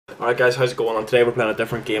Alright guys, how's it going on? Today we're playing a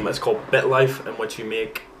different game. It's called Bitlife, in which you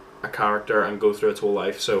make a character and go through its whole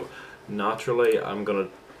life. So naturally I'm gonna,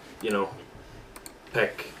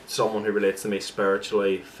 pick someone who relates to me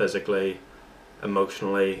spiritually, physically,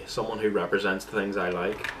 emotionally, someone who represents the things I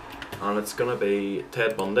like. And it's gonna be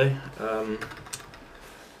Ted Bundy.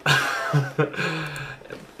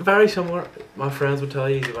 Very similar, my friends would tell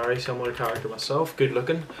you he's a very similar character myself. Good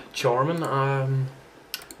looking, charming,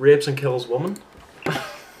 rapes and kills women.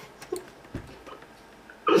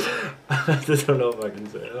 I don't know if I can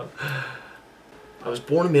say that. I was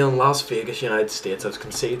born and made in Las Vegas, United States. I was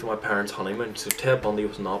conceived at my parents' honeymoon, so Ted Bundy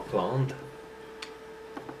was not planned.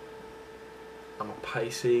 I'm a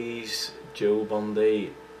Pisces, Joe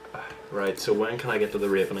Bundy. Right, so when can I get to the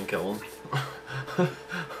raping and killing?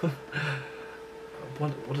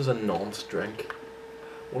 What is a nonce drink?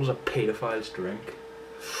 What is a pedophile's drink?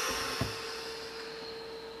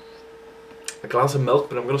 A glass of milk,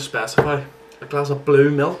 but I'm going to specify. A glass of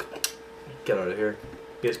blue milk. Get out of here.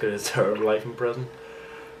 Basically, it's terrible life in prison.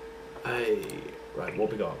 Right,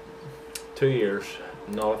 what we got? 2 years.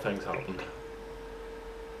 Not a thing's happened.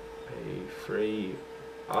 Pay free.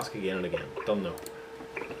 Ask again and again. Don't know.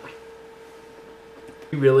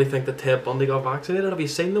 You really think that Ted Bundy got vaccinated? Have you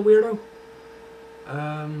seen the weirdo?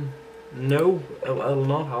 No. It'll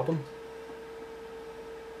not happen.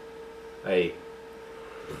 Hey.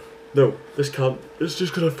 No, this can't. It's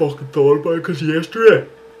just because I fucking thought about it because yesterday.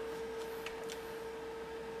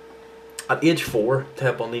 At age 4,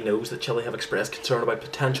 Ted Bundy knows that Chile have expressed concern about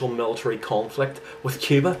potential military conflict with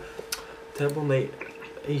Cuba. Ted Bundy,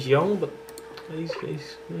 he's young, but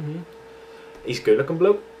he's good looking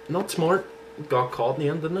bloke. Not smart. Got caught in the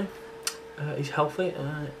end, didn't he? He's healthy.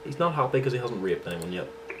 He's not happy because he hasn't raped anyone yet.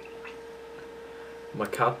 My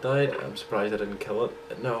cat died. I'm surprised I didn't kill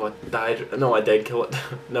it. No, I died. No, I did kill it.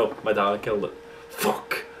 No, my dad killed it.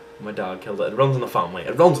 Fuck! My dad killed it. It runs in the family.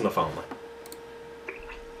 It runs in the family.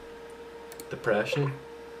 Depression.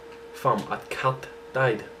 Fam, a cat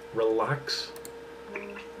died. Relax.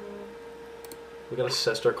 We got a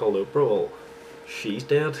sister called Oprah. Well, she's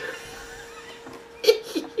dead.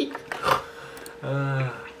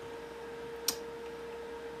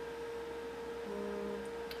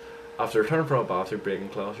 After returning from a bathroom breaking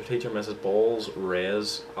class, your teacher, Mrs. Balls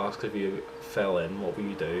Reyes, asks if you fell in. What will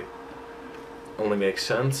you do? Only makes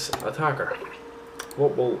sense. Attack her.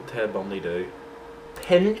 What will Ted Bundy do?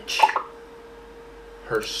 Pinch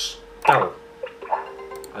her skull.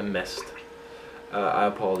 I missed. I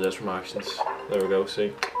apologise for my actions. There we go,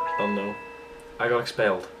 see? Don't know. I got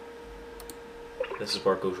expelled. This is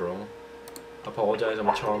where it goes wrong. I apologise, I'm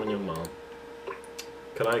a charming young man.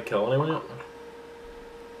 Can I kill anyone yet?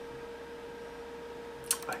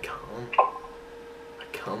 I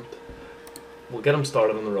can't. We'll get him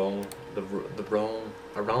started on a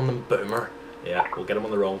random boomer. Yeah, we'll get him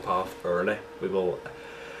on the wrong path early. We will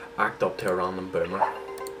act up to a random boomer.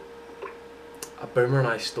 A boomer and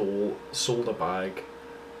I sold a bag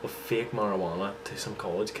of fake marijuana to some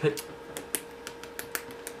college kid.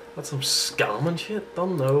 That's some scamming shit.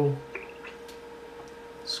 Don't know.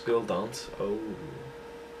 School dance. Oh.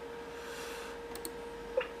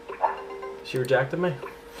 She rejected me.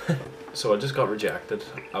 So I just got rejected.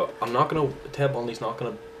 I'm not gonna. Ted Bundy's not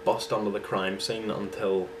gonna bust onto the crime scene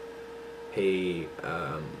until he.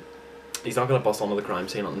 He's not gonna bust onto the crime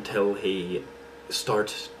scene until he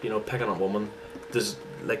starts, picking up women. Does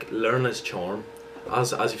learn his charm.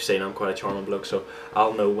 As you've seen, I'm quite a charming bloke, so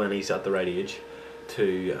I'll know when he's at the right age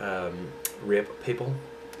to rape people.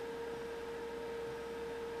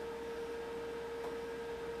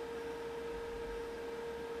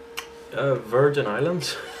 Virgin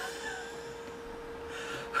Islands.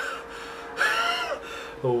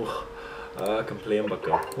 Oh, complain but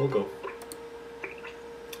go. We'll go.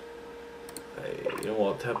 Hey, you know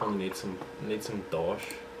what? Ted Bundy needs some dosh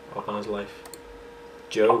up in his life.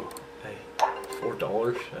 Joe, hey,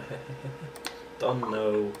 $4. Don't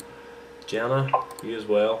know. Jenna, you as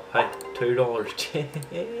well. Hey, $2.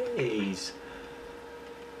 Jeez.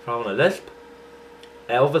 For having a lisp.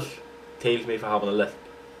 Elvis tails me for having a lisp.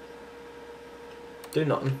 Do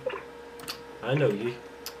nothing. I know you.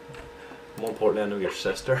 More importantly, I know your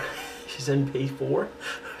sister. She's in P4.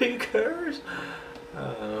 Who cares?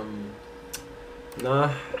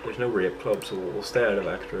 Nah, there's no rape club, so we'll stay out of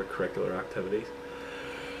extracurricular activities.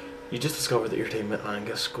 You just discovered that your teammate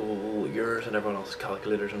Angus stole yours and everyone else's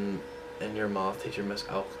calculators in your math teacher Miss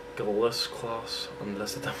Algola's class and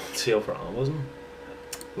listed them on sale for Amazon.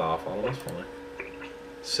 Laugh on them, that's funny.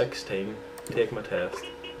 16. Take my test.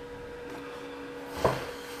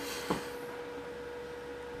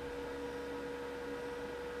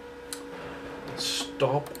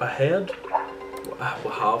 stop ahead. We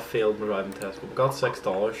have failed the driving test, but we got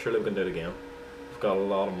 $6. Surely we can do it again. We've got a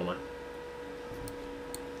lot of money.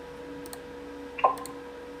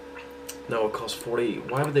 No, it costs 40.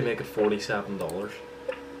 Why would they make it $47?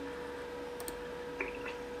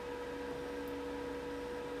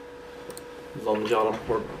 Lunge at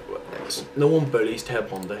him. No one bullies Ted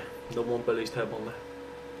Bundy. No one bullies Ted Bundy.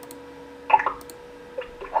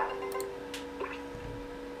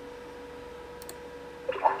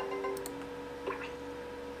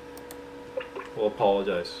 We'll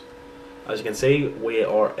apologise. As you can see, we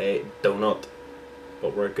are a donut,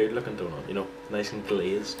 but we're a good looking donut, you know, nice and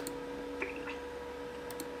glazed.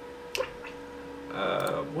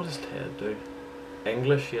 What does Ted do?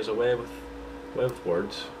 English, he has a way with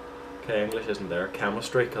words. Okay, English isn't there.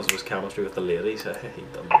 Chemistry, because it was chemistry with the ladies. He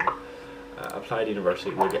done that. Applied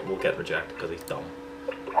university, we'll get rejected because he's dumb.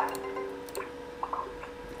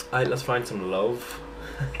 Alright, let's find some love.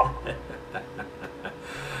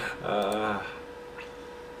 A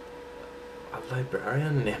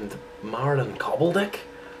librarian named Marilyn Cobbledick.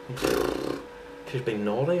 She's been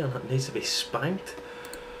naughty and it needs to be spanked.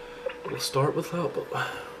 We'll start with that, but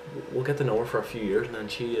we'll get to know her for a few years and then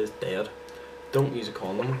she is dead. Don't use a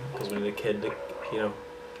condom because we need a kid to, you know,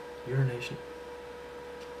 urination.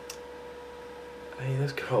 Hey,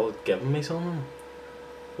 this girl is giving me something.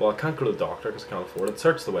 Well, I can't go to the doctor because I can't afford it.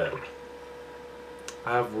 Search the web.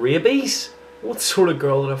 I have rabies? What sort of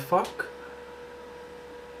girl did I fuck?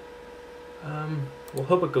 We'll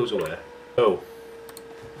hope it goes away. Oh,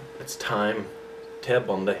 it's time. Ted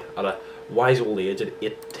Bundy, at a wise old age at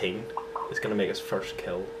 18, is going to make his first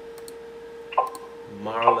kill.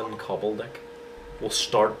 Marilyn Cobbledick. We'll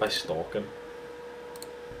start by stalking.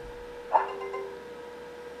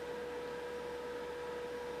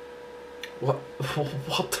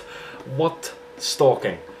 What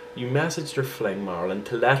stalking? You messaged your fling, Marilyn,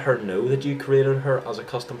 to let her know that you created her as a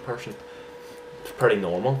custom person. It's pretty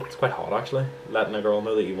normal. It's quite hot, actually. Letting a girl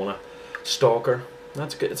know that you want to stalk her.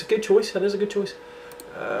 That's good. It's a good choice. That is a good choice.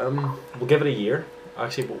 We'll give it a year.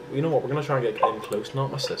 Actually, but you know what? We're going to try and get in close.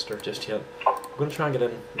 Not my sister just yet. We're going to try and get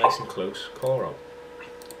in nice and close. Call her up.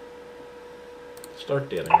 Start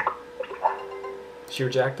dating her. She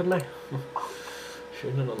rejected me.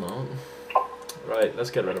 Shouldn't have done that. Right, let's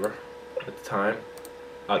get rid of her. At the time,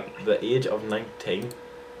 at the age of 19,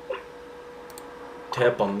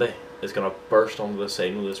 Ted Bundy is going to burst onto the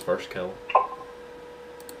scene with his first kill.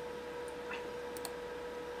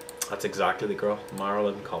 That's exactly the girl,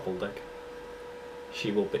 Marilyn Cobbledick.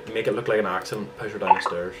 She will make it look like an accident, push her down the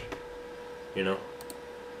stairs. You know?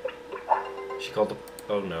 She called the...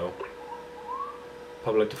 Oh no.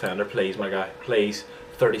 Public defender, please, my guy. Please.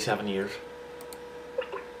 37 years.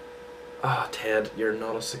 Ah, Ted, you're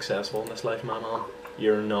not as successful in this life, my man.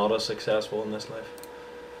 You're not as successful in this life.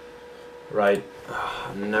 Right.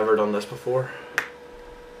 I've never done this before.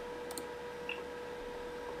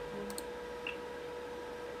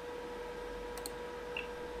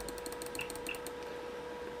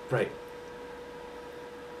 Right.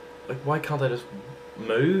 Like, why can't I just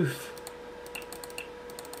move?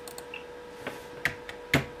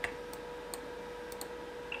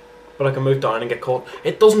 But I can move down and get caught.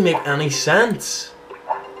 It doesn't make any sense.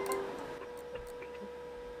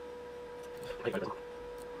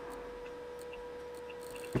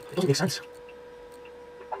 It doesn't make sense.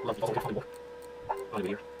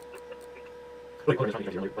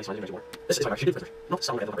 This is my actually not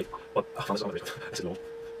sound like but I found this on the this is normal.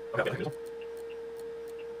 Okay, here's one.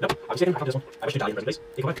 No, I'm taking this one. I wish you died in prison, please.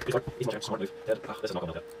 Take away. Please, he's not a smart move. Ted, this is not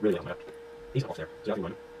going to Ted. Really not, he's off there. So you have to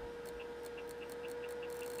run.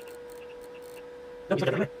 No, he's not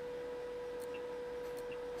getting me.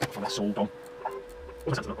 I found that so dumb.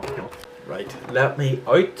 What was that? Right, let me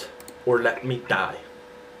out or let me die.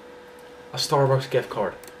 A Starbucks gift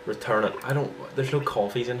card. Return it. I don't. There's no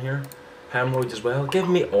coffees in here. Hemorrhoids as well. Give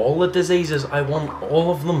me all the diseases. I want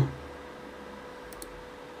all of them.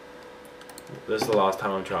 This is the last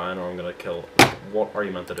time I'm trying, or I'm gonna kill. What are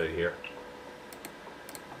you meant to do here?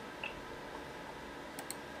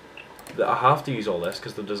 I have to use all this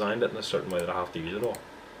because they've designed it in a certain way that I have to use it all.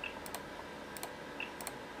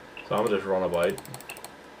 So I'm gonna just run about.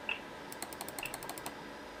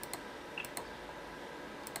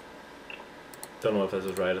 Don't know if this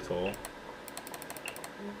is right at all.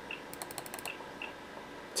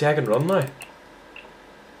 See, I can run now.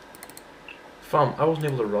 Fam, I wasn't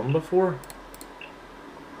able to run before.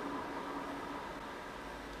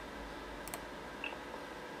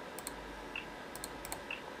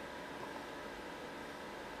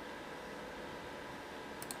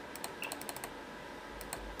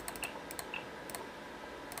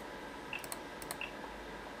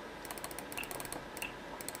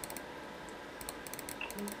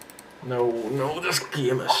 No, no, this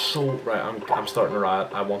game is so... Right, I'm starting to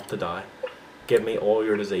riot. I want to die. Give me all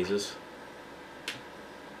your diseases.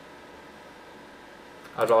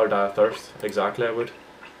 I'd rather die of thirst. Exactly, I would.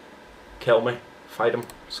 Kill me. Fight him.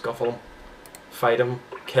 Scuffle him. Fight him.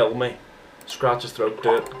 Kill me. Scratch his throat.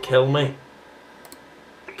 Do it. Kill me.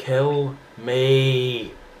 Kill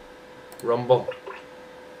me. Rumble.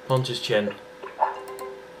 Punch his chin.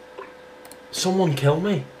 Someone kill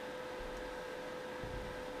me.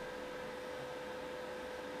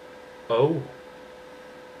 Oh.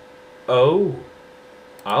 Oh.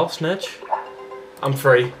 I'll snitch. I'm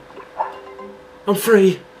free. I'm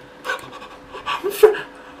free. I'm free.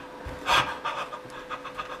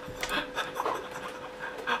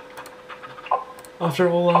 After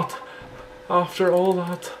all that. After all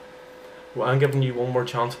that. Well, I'm giving you one more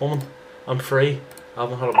chance, woman. I'm free. I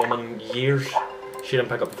haven't had a woman in years. She didn't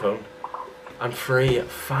pick up the phone. I'm free.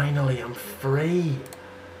 Finally, I'm free.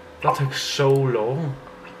 That took so long.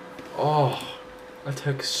 Oh, that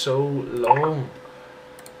took so long.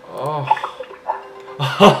 Oh.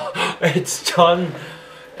 Oh, it's done.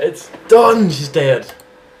 It's done. She's dead.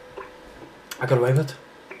 I got away with it.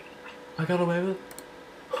 I got away with it.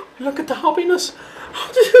 Look at the happiness.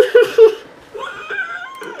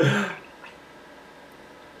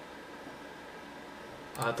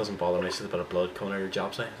 That doesn't bother me. It's just a bit of blood coming out of your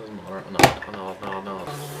jobs. It doesn't matter. No.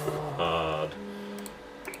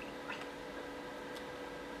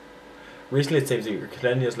 Recently it seems that you're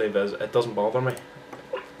continuously it doesn't bother me.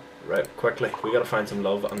 Right, quickly. We gotta find some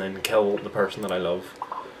love and then kill the person that I love.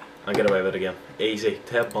 And get away with it again. Easy.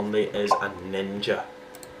 Ted Bundy is a ninja.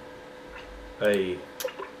 Hey,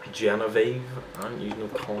 Genevieve. I'm using a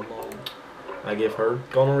condom. I gave her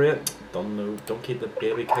gonorrhea. Don't keep the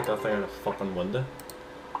baby. Kick that thing out of the fucking window.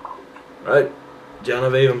 Right,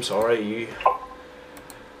 Genevieve, I'm sorry. You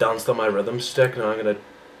danced on my rhythm stick. Now I'm gonna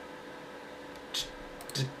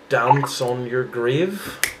dance on your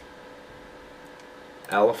grave.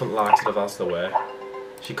 Elephant laxative, that's the way.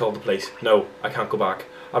 She called the police. No, I can't go back.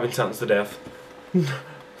 I've been sentenced to death.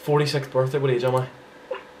 46th birthday, what age am I?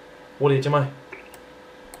 What age am I?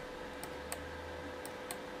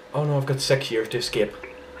 Oh no, I've got 6 years to escape.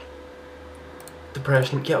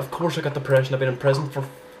 Depression, yeah, of course I got depression. I've been in prison for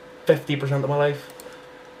 50% of my life.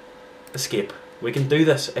 Escape. We can do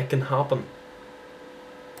this, it can happen.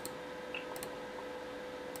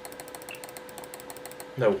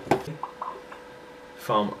 No.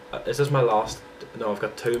 Fam, is this my last? No, I've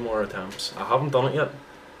got 2 more attempts. I haven't done it yet.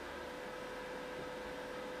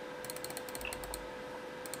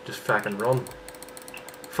 Just fucking run.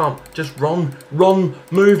 Fam, just run, run,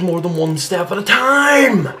 move more than 1 step at a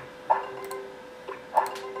time!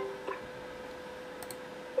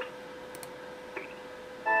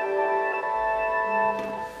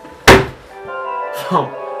 Fam,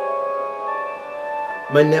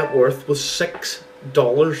 my net worth was $6.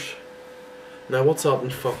 Now what's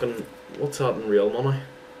that in real money?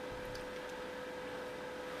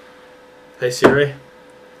 Hey Siri.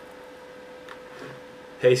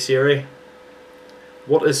 Hey Siri.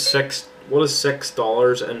 What is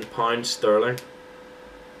 $6 in pounds sterling?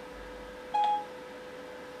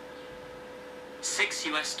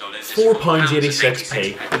 $6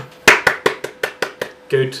 £4.86p.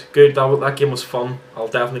 Good. That game was fun. I'll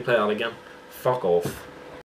definitely play that again. Fuck off.